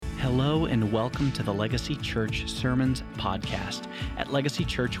Hello and welcome to the Legacy Church Sermons podcast. At Legacy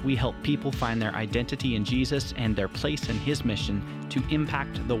Church, we help people find their identity in Jesus and their place in His mission to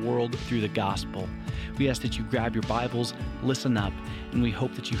impact the world through the gospel. We ask that you grab your Bibles, listen up, and we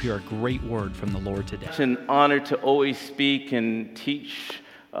hope that you hear a great word from the Lord today. It's an honor to always speak and teach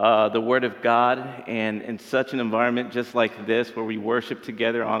the Word of God, and in such an environment just like this where we worship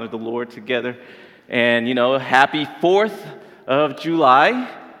together, honor the Lord together. And, happy 4th of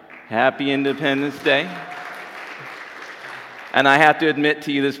July. Happy Independence Day. And I have to admit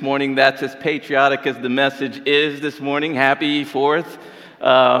to you this morning, that's as patriotic as the message is this morning. Happy 4th.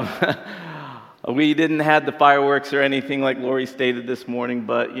 We didn't have the fireworks or anything like Lori stated this morning,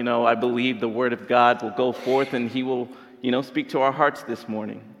 but, I believe the Word of God will go forth and He will, speak to our hearts this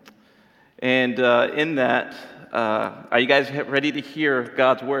morning. And in that, are you guys ready to hear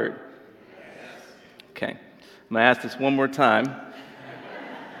God's Word? Okay. I'm going to ask this one more time.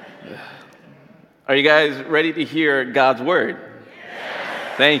 Are you guys ready to hear God's Word?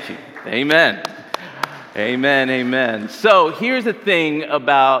 Yes. Thank you. Amen. Amen, amen. So here's the thing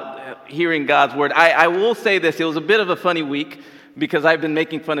about hearing God's Word. I will say this. It was a bit of a funny week because I've been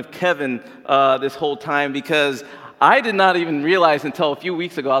making fun of Kevin this whole time because I did not even realize until a few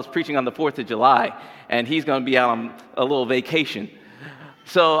weeks ago I was preaching on the 4th of July and he's going to be out on a little vacation.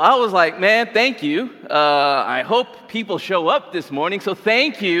 So I was like, man, thank you. I hope people show up this morning. So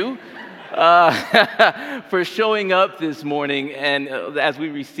thank you for showing up this morning and as we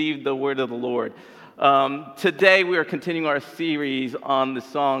received the word of the Lord. Today we are continuing our series on the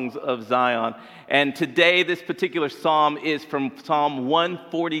songs of Zion. And today this particular psalm is from Psalm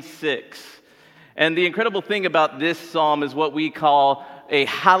 146. And the incredible thing about this psalm is what we call a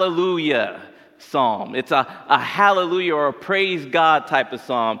hallelujah psalm. It's a hallelujah or a praise God type of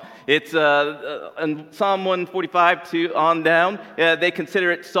psalm. It's in Psalm 145 to on down, they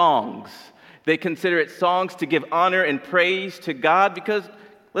consider it songs. They consider it songs to give honor and praise to God because,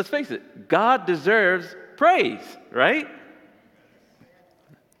 let's face it, God deserves praise, right?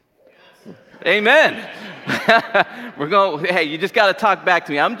 Amen. Hey, you just got to talk back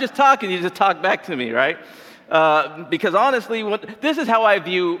to me. I'm just talking, you just talk back to me, right? Because honestly, this is how I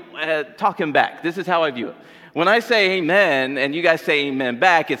view talking back. This is how I view it. When I say amen and you guys say amen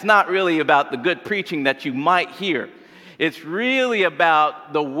back, it's not really about the good preaching that you might hear. It's really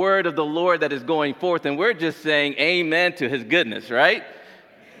about the word of the Lord that is going forth, and we're just saying amen to His goodness, right?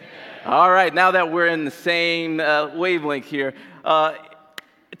 Amen. All right, now that we're in the same wavelength here,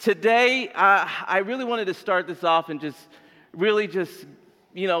 today I really wanted to start this off and just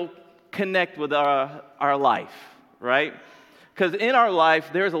connect with our life, right? Because in our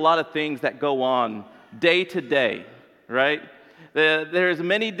life, there's a lot of things that go on day to day, right? There's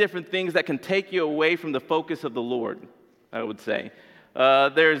many different things that can take you away from the focus of the Lord, I would say.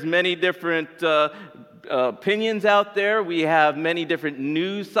 There's many different opinions out there. We have many different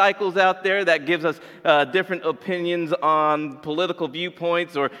news cycles out there that gives us different opinions on political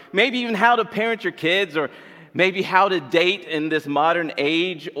viewpoints, or maybe even how to parent your kids, or maybe how to date in this modern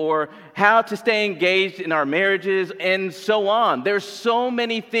age, or how to stay engaged in our marriages, and so on. There's so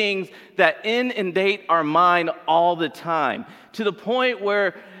many things that inundate our mind all the time, to the point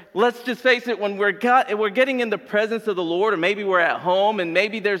where, let's just face it, when we're getting in the presence of the Lord, or maybe we're at home, and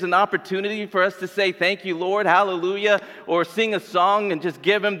maybe there's an opportunity for us to say, thank you, Lord, hallelujah, or sing a song and just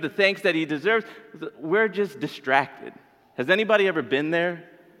give Him the thanks that He deserves, we're just distracted. Has anybody ever been there?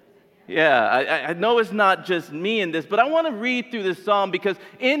 Yeah, I know it's not just me in this, but I want to read through this psalm because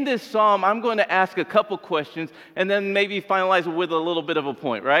in this psalm, I'm going to ask a couple questions and then maybe finalize it with a little bit of a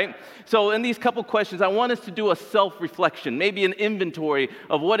point, right? So in these couple questions, I want us to do a self-reflection, maybe an inventory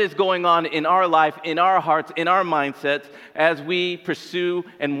of what is going on in our life, in our hearts, in our mindsets as we pursue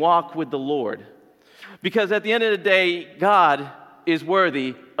and walk with the Lord. Because at the end of the day, God is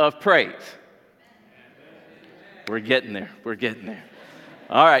worthy of praise. We're getting there. We're getting there.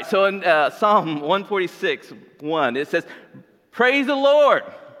 All right, so in Psalm 146:1, it says, praise the Lord.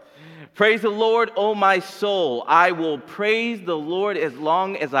 Praise the Lord, O my soul. I will praise the Lord as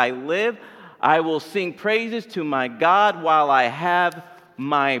long as I live. I will sing praises to my God while I have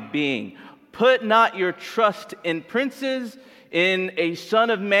my being. Put not your trust in princes, in a son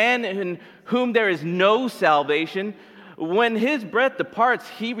of man in whom there is no salvation. When his breath departs,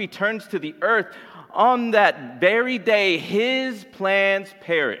 he returns to the earth. On that very day, his plans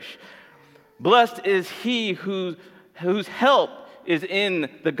perish. Blessed is he whose help is in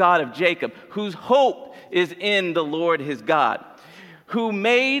the God of Jacob, whose hope is in the Lord his God, who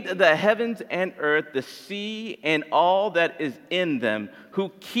made the heavens and earth, the sea, and all that is in them,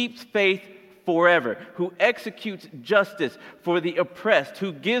 who keeps faith forever, who executes justice for the oppressed,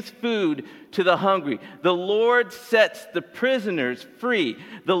 who gives food to the hungry. The Lord sets the prisoners free.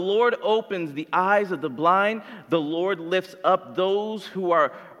 The Lord opens the eyes of the blind. The Lord lifts up those who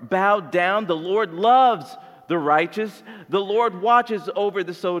are bowed down. The Lord loves the righteous. The Lord watches over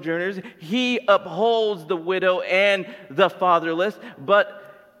the sojourners. He upholds the widow and the fatherless,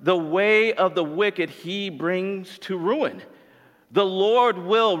 but the way of the wicked he brings to ruin. The Lord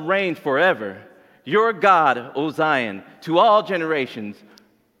will reign forever. Your God, O Zion, to all generations.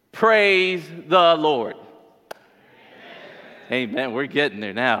 Praise the Lord. Amen. We're getting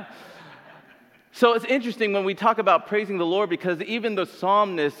there now. So it's interesting when we talk about praising the Lord, because even the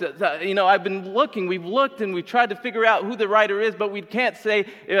psalmist, we've looked and we've tried to figure out who the writer is, but we can't say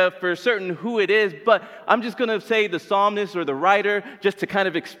for certain who it is. But I'm just going to say the psalmist or the writer just to kind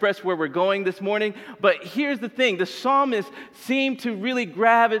of express where we're going this morning. But here's the thing. The psalmist seemed to really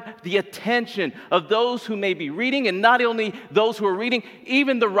grab the attention of those who may be reading, and not only those who are reading,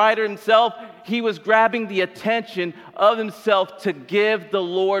 even the writer himself. He was grabbing the attention of himself to give the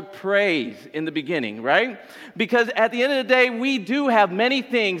Lord praise in the beginning, right? Because at the end of the day, we do have many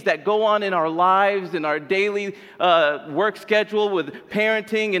things that go on in our lives, in our daily work schedule with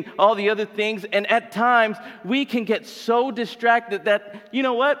parenting and all the other things. And at times, we can get so distracted that, you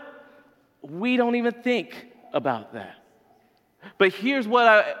know what? We don't even think about that. But here's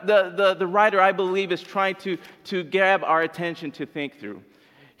what the writer, I believe, is trying to grab our attention to think through.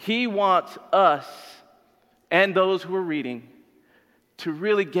 He wants us and those who are reading to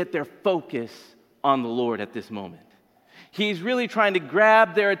really get their focus on the Lord at this moment. He's really trying to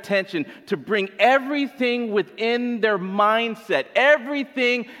grab their attention to bring everything within their mindset,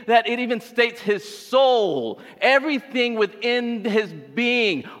 everything that it even states his soul, everything within his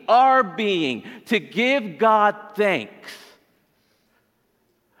being, our being, to give God thanks.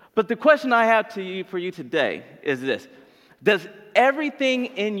 But the question I have for you today is this. Does everything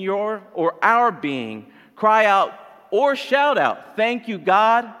in your or our being cry out or shout out, "Thank you,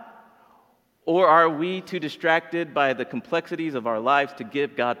 God"? Or are we too distracted by the complexities of our lives to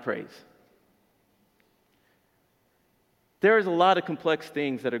give God praise? There is a lot of complex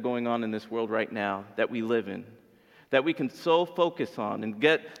things that are going on in this world right now that we live in, that we can so focus on and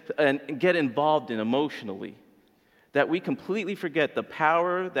get involved in emotionally, that we completely forget the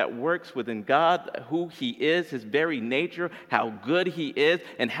power that works within God, who he is, his very nature, how good he is,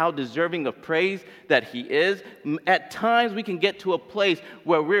 and how deserving of praise that he is. At times, we can get to a place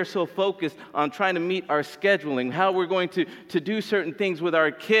where we're so focused on trying to meet our scheduling, how we're going to do certain things with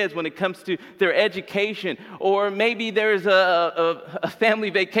our kids when it comes to their education, or maybe there's a family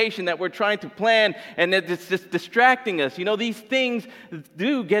vacation that we're trying to plan, and it's just distracting us. You know, these things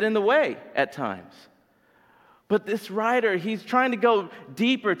do get in the way at times. But this writer, he's trying to go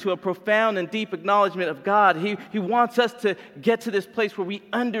deeper to a profound and deep acknowledgement of God. He wants us to get to this place where we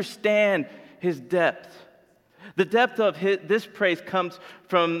understand his depth. The depth of this praise comes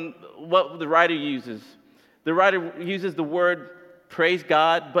from what the writer uses. The writer uses the word praise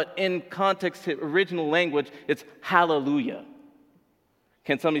God, but in context, the original language, it's hallelujah.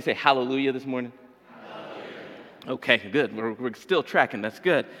 Can somebody say hallelujah this morning? Hallelujah. Okay, good. We're still tracking. That's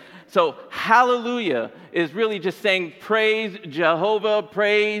good. So hallelujah is really just saying praise Jehovah,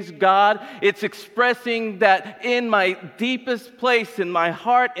 praise God. It's expressing that in my deepest place, in my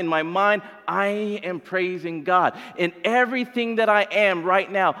heart, in my mind, I am praising God. In everything that I am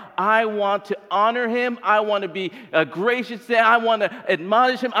right now, I want to honor him. I want to be gracious to him. I want to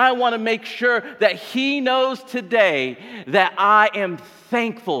admonish him. I want to make sure that he knows today that I am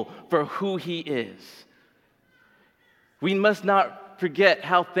thankful for who he is. We must not forget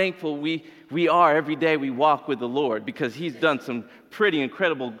how thankful we are every day we walk with the Lord, because he's done some pretty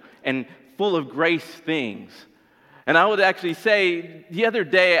incredible and full of grace things. And I would actually say the other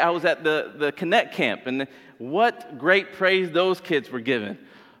day I was at the Connect camp, and what great praise those kids were given.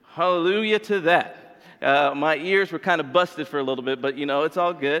 Hallelujah to that. My ears were kind of busted for a little bit, but it's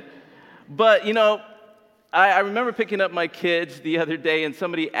all good. But I remember picking up my kids the other day, and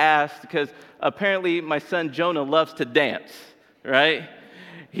somebody asked, because apparently my son Jonah loves to dance. Right?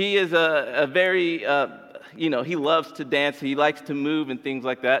 He is a very, he loves to dance. He likes to move and things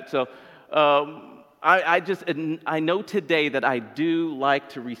like that. So I know today that I do like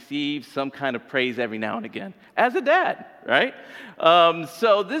to receive some kind of praise every now and again as a dad, right?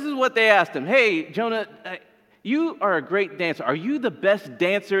 So this is what they asked him. Hey, Jonah, you are a great dancer. Are you the best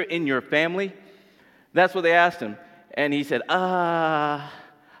dancer in your family? That's what they asked him. And he said, I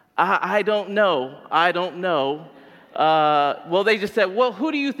don't know. Well, they just said, well, who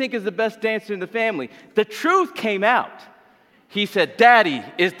do you think is the best dancer in the family? The truth came out. He said, Daddy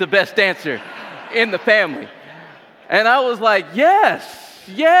is the best dancer in the family. And I was like, yes,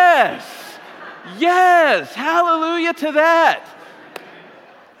 yes, yes, hallelujah to that.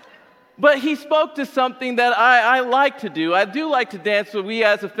 But he spoke to something that I like to do. I do like to dance, so we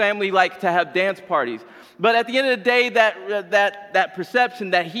as a family like to have dance parties. But at the end of the day, that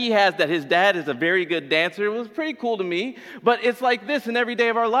perception that he has that his dad is a very good dancer was pretty cool to me. But it's like this in every day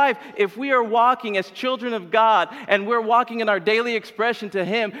of our life. If we are walking as children of God and we're walking in our daily expression to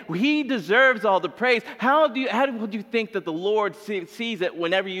him, he deserves all the praise. How would you think that the Lord sees it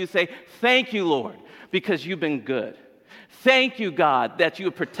whenever you say, thank you, Lord, because you've been good? Thank you, God, that you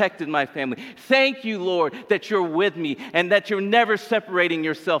have protected my family. Thank you, Lord, that you're with me and that you're never separating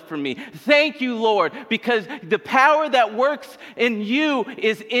yourself from me. Thank you, Lord, because the power that works in you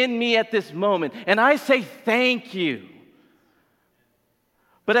is in me at this moment. And I say thank you.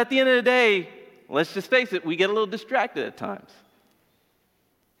 But at the end of the day, let's just face it, we get a little distracted at times.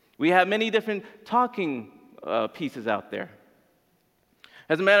 We have many different talking pieces out there.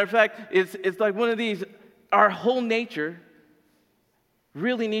 As a matter of fact, it's like one of these, our whole nature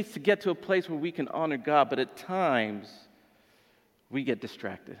really needs to get to a place where we can honor God, but at times we get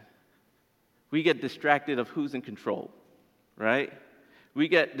distracted. We get distracted of who's in control, right? We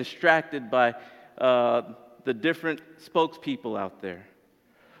get distracted by the different spokespeople out there.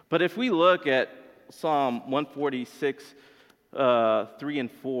 But if we look at Psalm 146, 3 and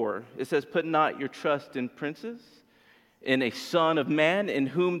 4, it says, put not your trust in princes, in a son of man in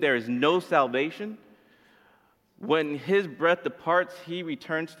whom there is no salvation. When his breath departs, he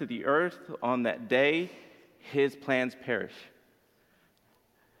returns to the earth. On that day, his plans perish.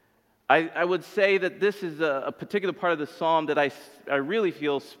 I would say that this is a particular part of the psalm that I really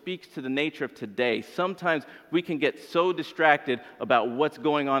feel speaks to the nature of today. Sometimes we can get so distracted about what's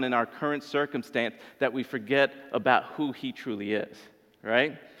going on in our current circumstance that we forget about who he truly is,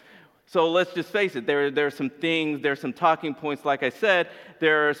 right? So let's just face it, there are some things, there are some talking points, like I said.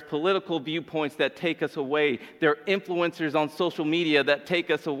 There's political viewpoints that take us away. There are influencers on social media that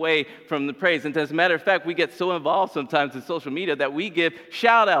take us away from the praise. And as a matter of fact, we get so involved sometimes in social media that we give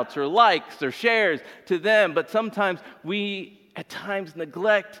shout-outs or likes or shares to them. But sometimes we, at times,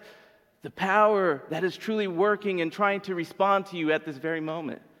 neglect the power that is truly working and trying to respond to you at this very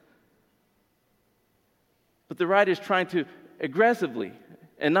moment. But the writer is trying to aggressively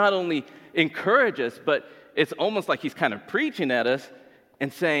and not only encourage us, but it's almost like he's kind of preaching at us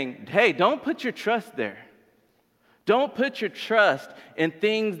and saying, hey, don't put your trust there. Don't put your trust in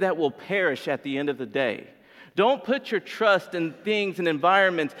things that will perish at the end of the day. Don't put your trust in things and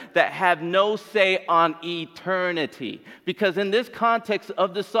environments that have no say on eternity. Because in this context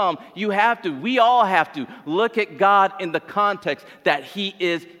of the psalm, we all have to look at God in the context that he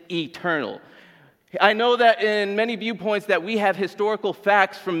is eternal. I know that in many viewpoints that we have historical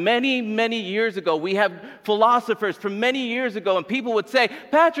facts from many, many years ago. We have philosophers from many years ago, and people would say,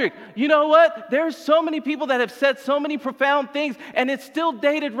 Patrick, you know what? There's so many people that have said so many profound things, and it's still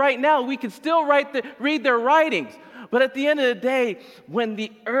dated right now. We can still read their writings. But at the end of the day, when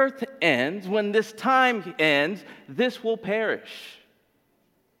the earth ends, when this time ends, this will perish.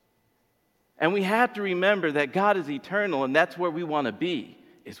 And we have to remember that God is eternal, and that's where we want to be,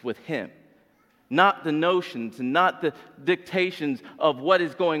 is with him. Not the notions and not the dictations of what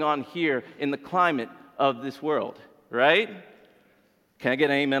is going on here in the climate of this world, right? Can I get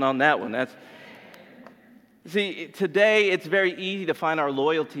an amen on that one? See, today it's very easy to find our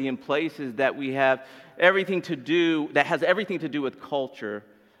loyalty in places that we have everything to do, that has everything to do with culture,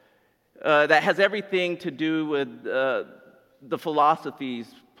 that has everything to do with the philosophies,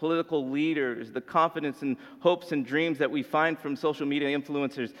 political leaders, the confidence and hopes and dreams that we find from social media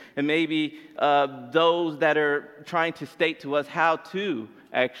influencers, and maybe those that are trying to state to us how to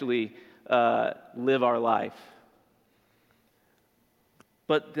actually live our life.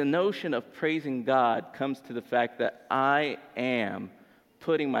 But the notion of praising God comes to the fact that I am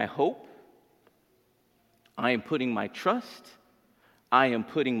putting my hope, I am putting my trust, I am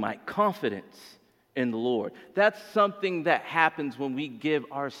putting my confidence in the Lord. That's something that happens when we give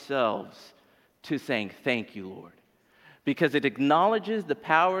ourselves to saying, thank you, Lord. Because it acknowledges the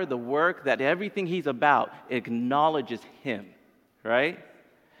power, the work, that everything he's about acknowledges him, right?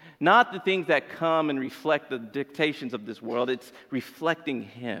 Not the things that come and reflect the dictations of this world. It's reflecting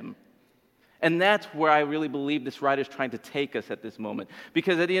him. And that's where I really believe this writer is trying to take us at this moment.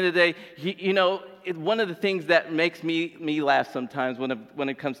 Because at the end of the day, one of the things that makes me laugh sometimes when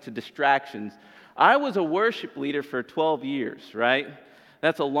it comes to distractions, I was a worship leader for 12 years, right?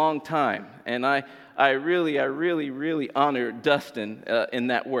 That's a long time. And I really honor Dustin in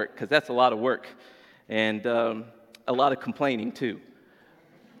that work, because that's a lot of work. And a lot of complaining too.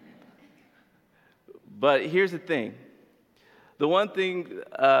 But here's the thing. The one thing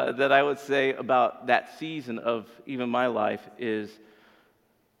that I would say about that season of even my life is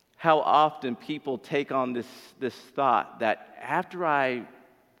how often people take on this thought that after I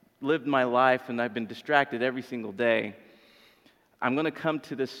lived my life and I've been distracted every single day, I'm going to come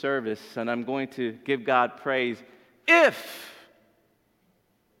to this service and I'm going to give God praise if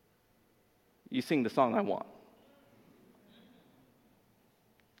you sing the song I want.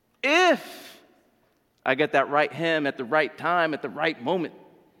 If I get that right hymn at the right time, at the right moment.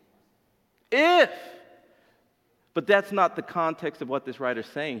 If. But that's not the context of what this writer's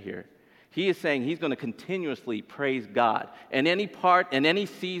saying here. He is saying he's going to continuously praise God. In any part, in any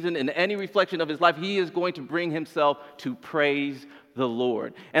season, in any reflection of his life, he is going to bring himself to praise the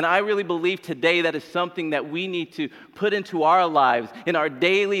Lord. And I really believe today that is something that we need to put into our lives, in our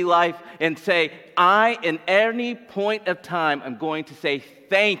daily life, and say, in any point of time, I'm going to say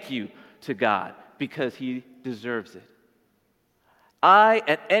thank you to God because he deserves it.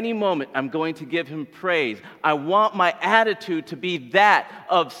 At any moment, I'm going to give him praise. I want my attitude to be that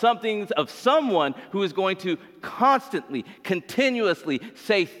of someone who is going to constantly, continuously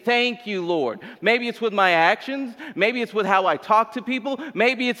say, thank you, Lord. Maybe it's with my actions. Maybe it's with how I talk to people.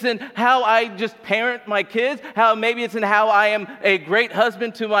 Maybe it's in how I just parent my kids. Maybe it's in how I am a great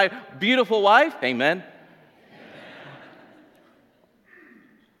husband to my beautiful wife. Amen.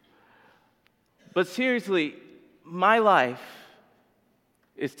 But seriously, my life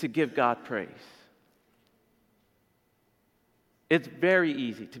is to give God praise. It's very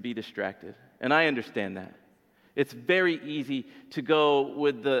easy to be distracted, and I understand that. It's very easy to go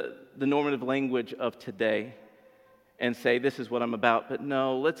with the normative language of today and say, this is what I'm about. But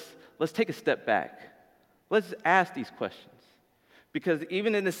no, let's take a step back. Let's ask these questions. Because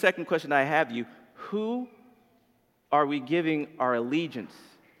even in the second question I have you, who are we giving our allegiance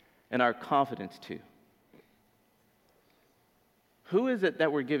and our confidence to? Who is it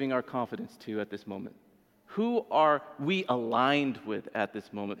that we're giving our confidence to at this moment? Who are we aligned with at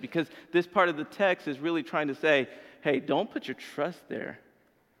this moment? Because this part of the text is really trying to say, hey, don't put your trust there.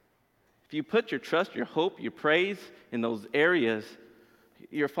 If you put your trust, your hope, your praise in those areas,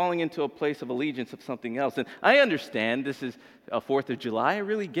 you're falling into a place of allegiance of something else. And I understand this is a 4th of July. I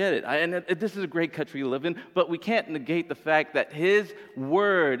really get it. And this is a great country to live in, but we can't negate the fact that his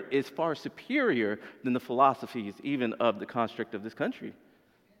word is far superior than the philosophies even of the construct of this country.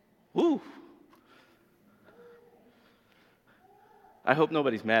 Woo! I hope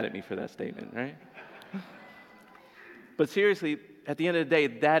nobody's mad at me for that statement, right? But seriously, at the end of the day,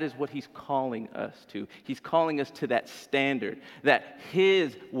 that is what he's calling us to. He's calling us to that standard, that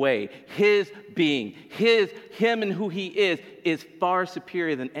his way, his being, him and who he is far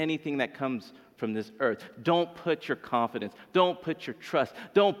superior than anything that comes from this earth. Don't put your confidence, don't put your trust,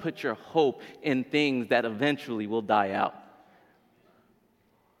 don't put your hope in things that eventually will die out.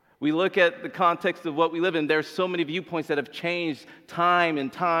 We look at the context of what we live in. There's so many viewpoints that have changed time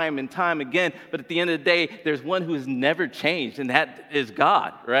and time and time again. But at the end of the day, there's one who has never changed, and that is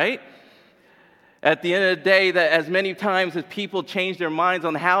God, right? At the end of the day, that as many times as people change their minds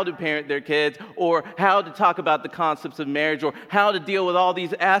on how to parent their kids or how to talk about the concepts of marriage or how to deal with all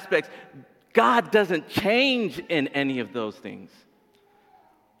these aspects, God doesn't change in any of those things.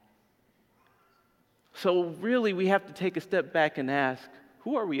 So really, we have to take a step back and ask,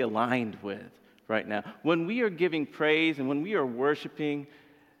 who are we aligned with right now? When we are giving praise and when we are worshiping,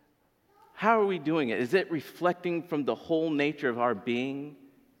 how are we doing it? Is it reflecting from the whole nature of our being?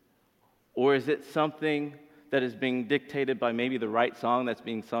 Or is it something that is being dictated by maybe the right song that's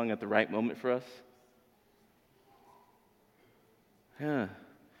being sung at the right moment for us? Yeah.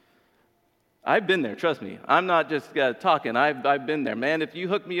 I've been there, trust me. I'm not just talking. I've been there. Man, if you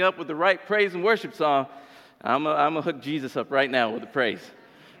hook me up with the right praise and worship song, I'm going to hook Jesus up right now with the praise.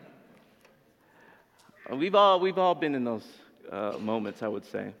 We've all been in those moments, I would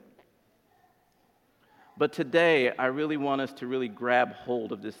say. But today, I really want us to really grab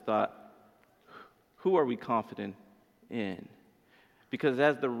hold of this thought. Who are we confident in? Because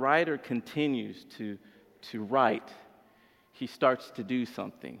as the writer continues to write, he starts to do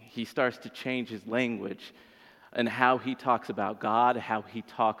something. He starts to change his language and how he talks about God, how he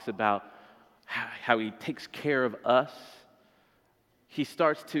talks about how he takes care of us. He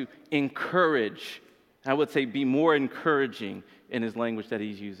starts to encourage, I would say be more encouraging in his language that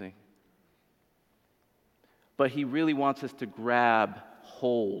he's using. But he really wants us to grab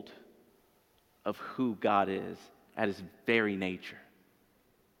hold of who God is at his very nature.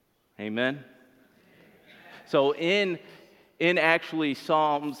 Amen? So in in actually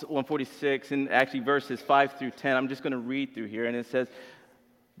Psalms 146, and actually verses 5 through 10. I'm just going to read through here, and it says,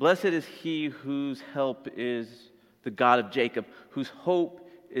 "Blessed is he whose help is the God of Jacob, whose hope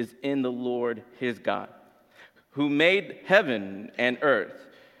is in the Lord his God, who made heaven and earth,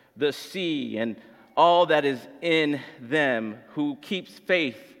 the sea, and all that is in them, who keeps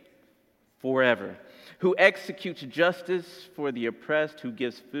faith forever, who executes justice for the oppressed, who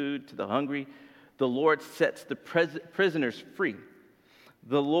gives food to the hungry. The Lord sets the prisoners free.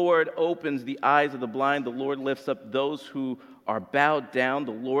 The Lord opens the eyes of the blind. The Lord lifts up those who are bowed down.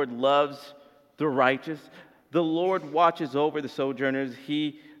 The Lord loves the righteous. The Lord watches over the sojourners.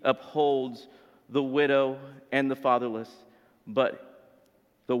 He upholds the widow and the fatherless. But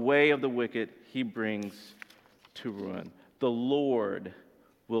the way of the wicked he brings to ruin. The Lord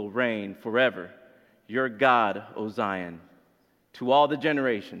will reign forever. Your God, O Zion, to all the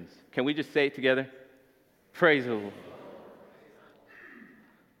generations." Can we just say it together? Praise the Lord.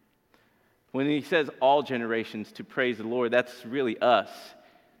 When he says all generations to praise the Lord, that's really us.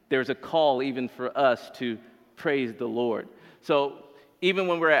 There's a call even for us to praise the Lord. So even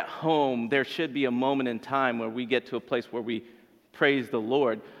when we're at home, there should be a moment in time where we get to a place where we praise the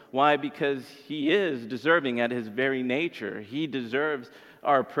Lord. Why? Because he is deserving at his very nature. He deserves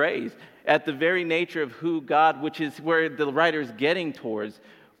our praise. At the very nature of who God, which is where the writer is getting towards,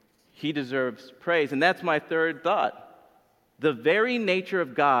 he deserves praise. And that's my third thought. The very nature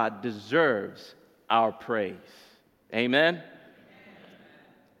of God deserves our praise. Amen?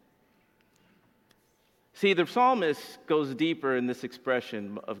 See, the psalmist goes deeper in this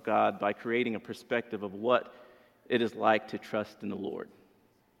expression of God by creating a perspective of what it is like to trust in the Lord.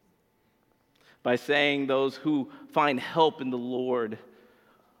 By saying those who find help in the Lord,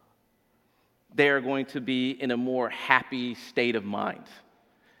 they are going to be in a more happy state of mind.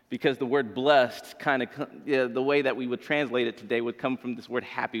 Because the word blessed the way that we would translate it today would come from this word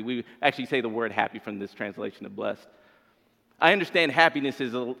happy. We actually say the word happy from this translation of blessed. I understand happiness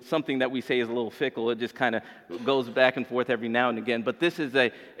is something that we say is a little fickle. It just kind of goes back and forth every now and again. But this is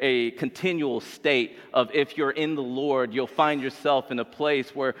a continual state of, if you're in the Lord, you'll find yourself in a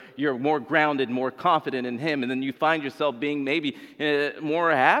place where you're more grounded, more confident in him. And then you find yourself being maybe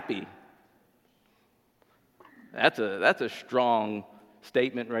more happy. That's a strong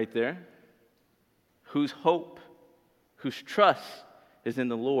statement right there. Whose hope, whose trust is in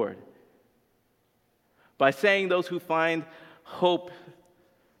the Lord. By saying those who find hope,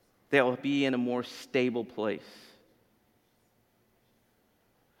 they'll be in a more stable place.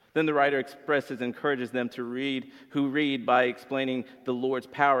 Then the writer expresses, encourages them to read by explaining the Lord's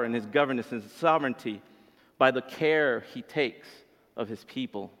power and his governance and his sovereignty by the care he takes of his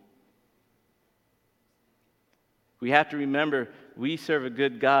people. We have to remember we serve a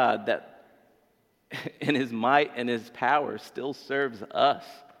good God that in his might and his power still serves us.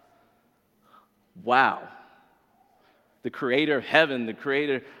 Wow. The creator of heaven, the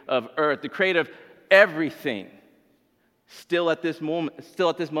creator of earth, the creator of everything, still at this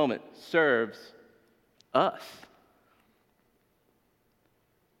moment serves us.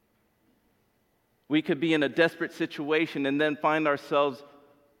 We could be in a desperate situation and then find ourselves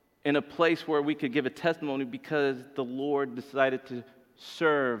in a place where we could give a testimony because the Lord decided to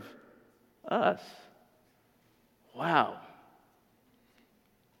serve us. Wow.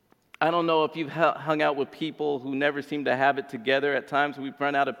 I don't know if you've hung out with people who never seem to have it together. At times we've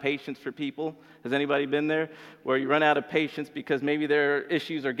run out of patience for people. Has anybody been there? Where you run out of patience because maybe their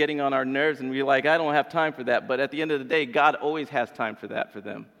issues are getting on our nerves and we're like, I don't have time for that. But at the end of the day, God always has time for that for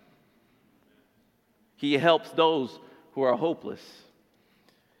them. He helps those who are hopeless.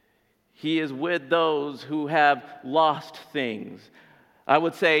 He is with those who have lost things. I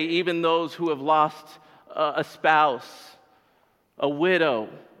would say even those who have lost a spouse, a widow,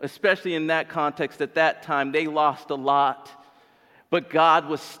 especially in that context at that time, they lost a lot. But God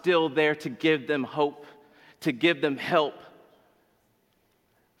was still there to give them hope, to give them help.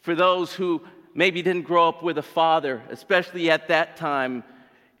 For those who maybe didn't grow up with a father, especially at that time,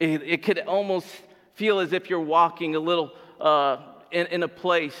 it could almost feel as if you're walking a little in a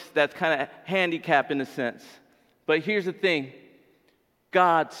place that's kind of handicapped in a sense. But here's the thing.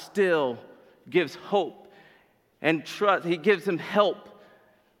 God still gives hope and trust. He gives them help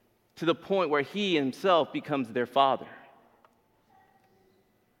to the point where he himself becomes their father.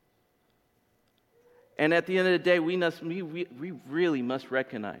 And at the end of the day, we really must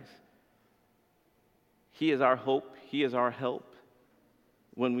recognize he is our hope, he is our help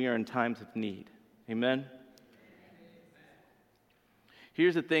when we are in times of need. Amen?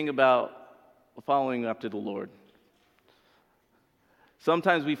 Here's the thing about following up to the Lord.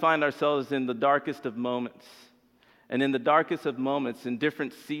 Sometimes we find ourselves in the darkest of moments, And in the darkest of moments, in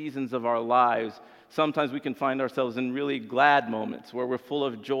different seasons of our lives, sometimes we can find ourselves in really glad moments where we're full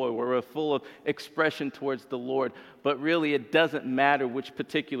of joy, where we're full of expression towards the Lord. But really, it doesn't matter which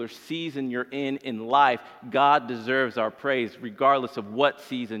particular season you're in life. God deserves our praise, regardless of what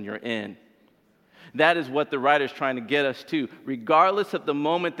season you're in. That is what the writer's trying to get us to. Regardless of the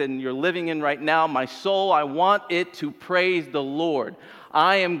moment that you're living in right now, my soul, I want it to praise the Lord.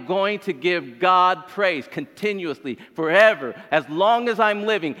 I am going to give God praise continuously, forever. As long as I'm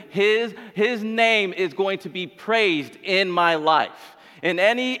living, His name is going to be praised in my life. In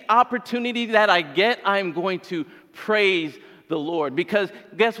any opportunity that I get, I'm going to praise the Lord. Because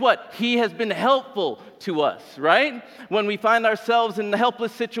guess what? He has been helpful to us, right? When we find ourselves in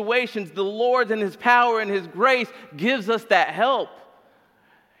helpless situations, the Lord and His power and His grace gives us that help.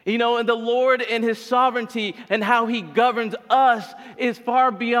 You know, and the Lord in His sovereignty and how He governs us is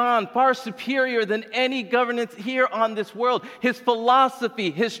far beyond, far superior than any governance here on this world. His philosophy,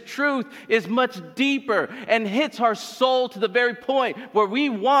 His truth is much deeper and hits our soul to the very point where we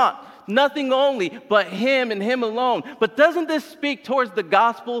want nothing only but Him and Him alone. But doesn't this speak towards the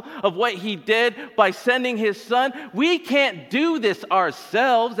gospel of what He did by sending His Son? We can't do this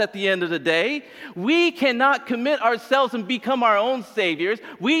ourselves at the end of the day. We cannot commit ourselves and become our own saviors.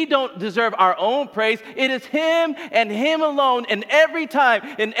 We don't deserve our own praise. It is Him and Him alone, and every time,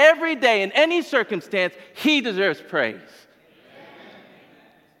 and every day, in any circumstance, He deserves praise.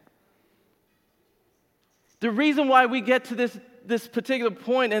 The reason why we get to this particular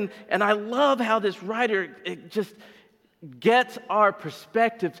point, and I love how this writer just gets our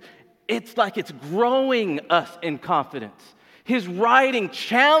perspectives. It's like it's growing us in confidence. His writing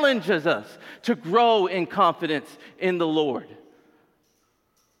challenges us to grow in confidence in the Lord.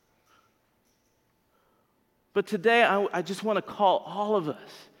 But today, I just want to call all of us,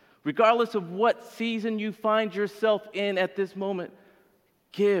 regardless of what season you find yourself in at this moment,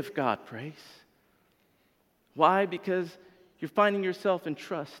 give God praise. Why? Because you're finding yourself in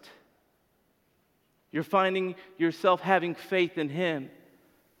trust. You're finding yourself having faith in Him.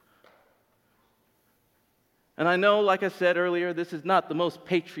 And I know, like I said earlier, this is not the most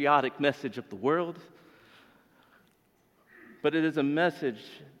patriotic message of the world, but it is a message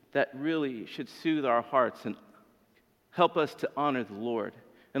that really should soothe our hearts and help us to honor the Lord.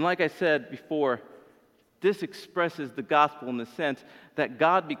 And like I said before, this expresses the gospel in the sense that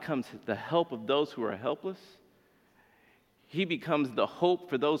God becomes the help of those who are helpless. He becomes the hope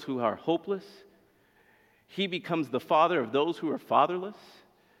for those who are hopeless. He becomes the father of those who are fatherless.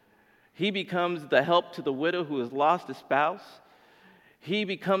 He becomes the help to the widow who has lost a spouse. He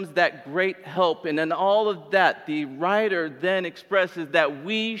becomes that great help. And in all of that, the writer then expresses that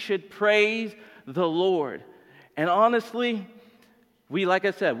we should praise the Lord. And honestly, like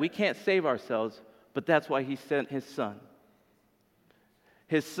I said, we can't save ourselves, but that's why He sent His Son.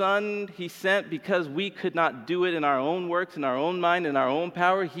 His Son He sent because we could not do it in our own works, in our own mind, in our own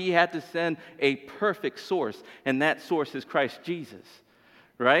power. He had to send a perfect source, and that source is Christ Jesus,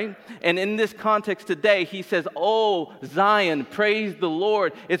 right? And in this context today, he says, "Oh, Zion, praise the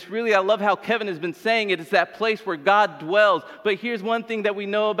Lord." It's really, I love how Kevin has been saying it. It's that place where God dwells. But here's one thing that we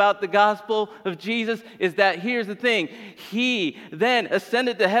know about the gospel of Jesus is that here's the thing. He then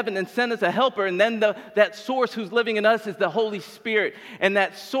ascended to heaven and sent us a helper. And then that source who's living in us is the Holy Spirit. And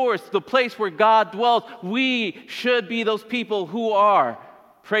that source, the place where God dwells, we should be those people who are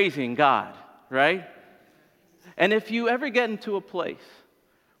praising God, right? And if you ever get into a place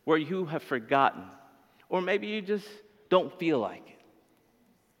where you have forgotten, or maybe you just don't feel like it.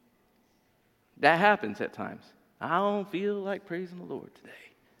 That happens at times. I don't feel like praising the Lord today.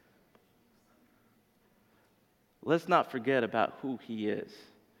 Let's not forget about who He is.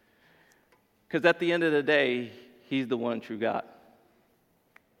 Because at the end of the day, He's the one true God.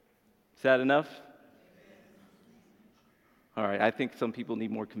 Is that enough? All right, I think some people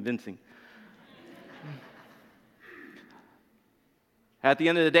need more convincing. At the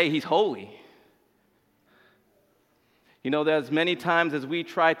end of the day, He's holy. You know, there's many times as we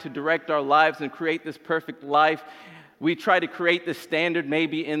try to direct our lives and create this perfect life, we try to create this standard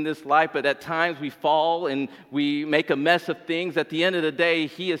maybe in this life, but at times we fall and we make a mess of things. At the end of the day,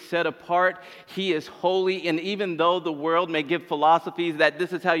 He is set apart. He is holy. And even though the world may give philosophies that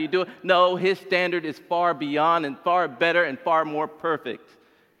this is how you do it, no, His standard is far beyond and far better and far more perfect.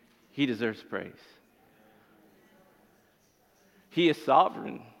 He deserves praise. He is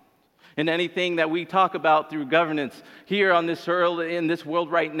sovereign. And anything that we talk about through governance here on this world, in this world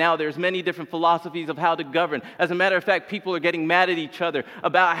right now, there's many different philosophies of how to govern. As a matter of fact, people are getting mad at each other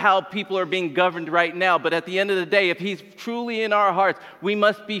about how people are being governed right now. But at the end of the day, if He's truly in our hearts, we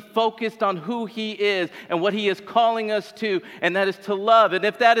must be focused on who He is and what He is calling us to, and that is to love. And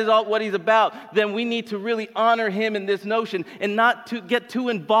if that is all what He's about, then we need to really honor Him in this notion and not to get too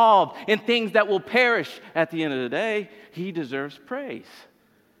involved in things that will perish. At the end of the day, He deserves praise.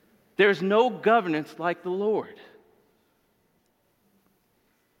 There's no governance like the Lord.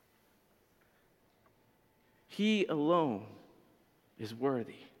 He alone is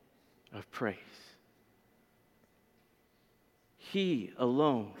worthy of praise. He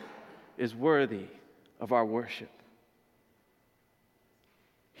alone is worthy of our worship.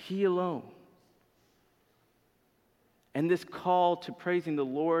 He alone. And this call to praising the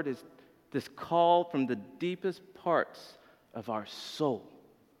Lord is this call from the deepest parts of our soul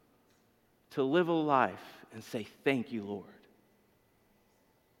to live a life and say, thank you, Lord.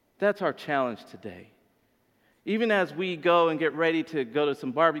 That's our challenge today. Even as we go and get ready to go to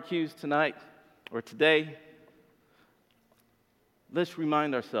some barbecues tonight or today, let's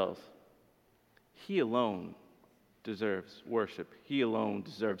remind ourselves, He alone deserves worship. He alone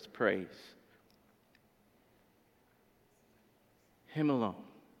deserves praise. Him alone.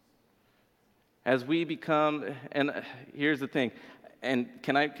 As we become, and here's the thing, and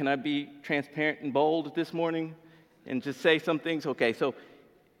can I be transparent and bold this morning and just say some things? Okay, so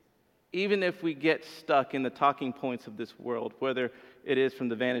even if we get stuck in the talking points of this world, whether it is from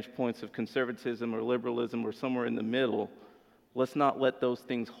the vantage points of conservatism or liberalism or somewhere in the middle, let's not let those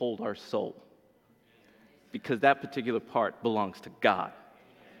things hold our soul, because that particular part belongs to God.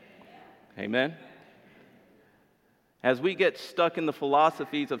 Amen? As we get stuck in the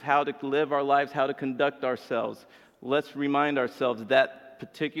philosophies of how to live our lives, how to conduct ourselves, let's remind ourselves that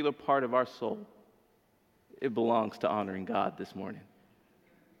particular part of our soul, it belongs to honoring God this morning,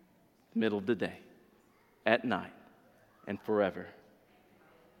 middle of the day, at night, and forever.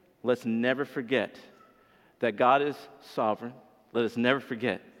 Let's never forget that God is sovereign. Let us never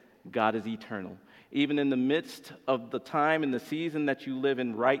forget God is eternal. Even in the midst of the time and the season that you live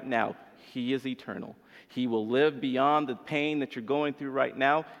in right now, He is eternal. He will live beyond the pain that you're going through right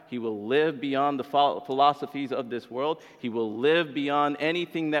now. He will live beyond the philosophies of this world. He will live beyond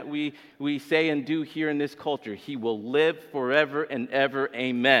anything that we say and do here in this culture. He will live forever and ever.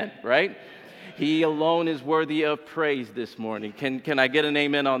 Amen, right? He alone is worthy of praise this morning. Can I get an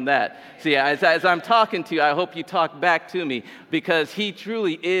amen on that? See, as I'm talking to you, I hope you talk back to me, because He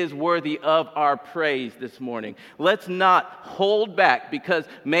truly is worthy of our praise this morning. Let's not hold back because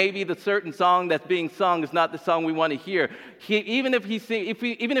maybe the certain song that's being sung is not the song we want to hear. Even if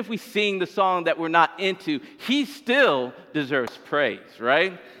we sing the song that we're not into, He still deserves praise,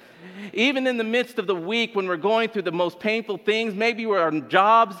 right? Even in the midst of the week when we're going through the most painful things, maybe we're on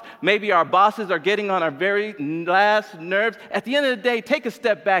jobs, maybe our bosses are getting on our very last nerves, at the end of the day, take a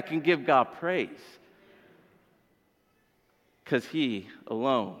step back and give God praise. Because He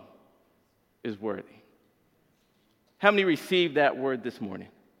alone is worthy. How many received that word this morning?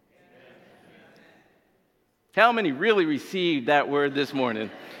 How many really received that word this morning?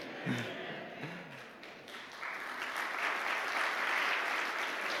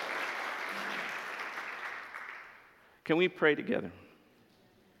 Can we pray together?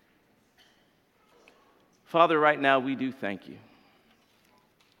 Father, right now we do thank You.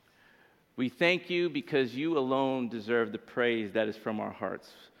 We thank You because You alone deserve the praise that is from our hearts.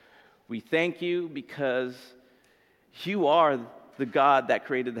 We thank You because You are the God that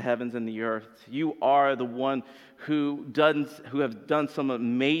created the heavens and the earth. You are the one who have done some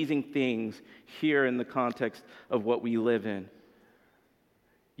amazing things here in the context of what we live in.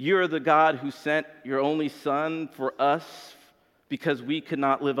 You're the God who sent Your only Son for us because we could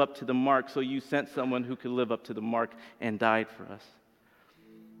not live up to the mark, so You sent someone who could live up to the mark and died for us.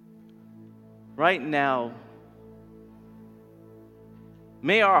 Right now,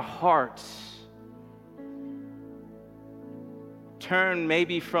 may our hearts turn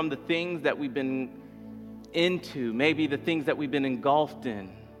maybe from the things that we've been into, maybe the things that we've been engulfed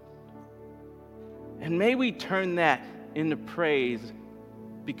in, and may we turn that into praise,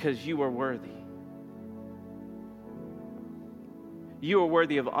 because You are worthy. You are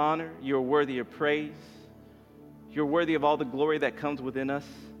worthy of honor. You are worthy of praise. You're worthy of all the glory that comes within us.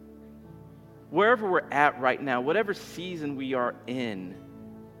 Wherever we're at right now, whatever season we are in,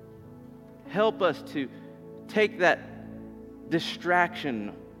 help us to take that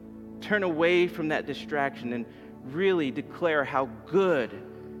distraction, turn away from that distraction, and really declare how good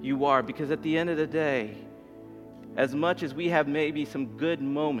You are. Because at the end of the day, as much as we have maybe some good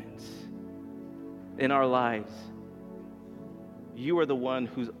moments, in our lives. You are the one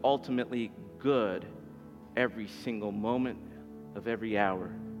who's ultimately good every single moment of every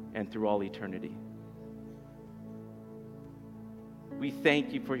hour and through all eternity. We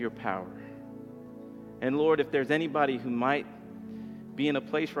thank you for your power. And Lord, if there's anybody who might be in a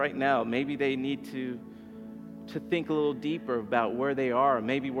place right now, maybe they need to think a little deeper about where they are,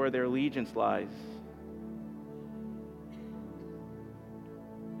 maybe where their allegiance lies.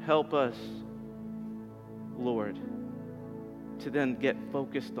 Help us, Lord, to then get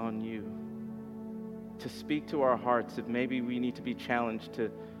focused on you, to speak to our hearts if maybe we need to be challenged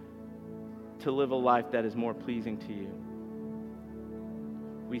to live a life that is more pleasing to you.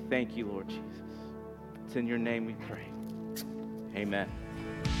 We thank you, Lord Jesus. It's in your name we pray. Amen.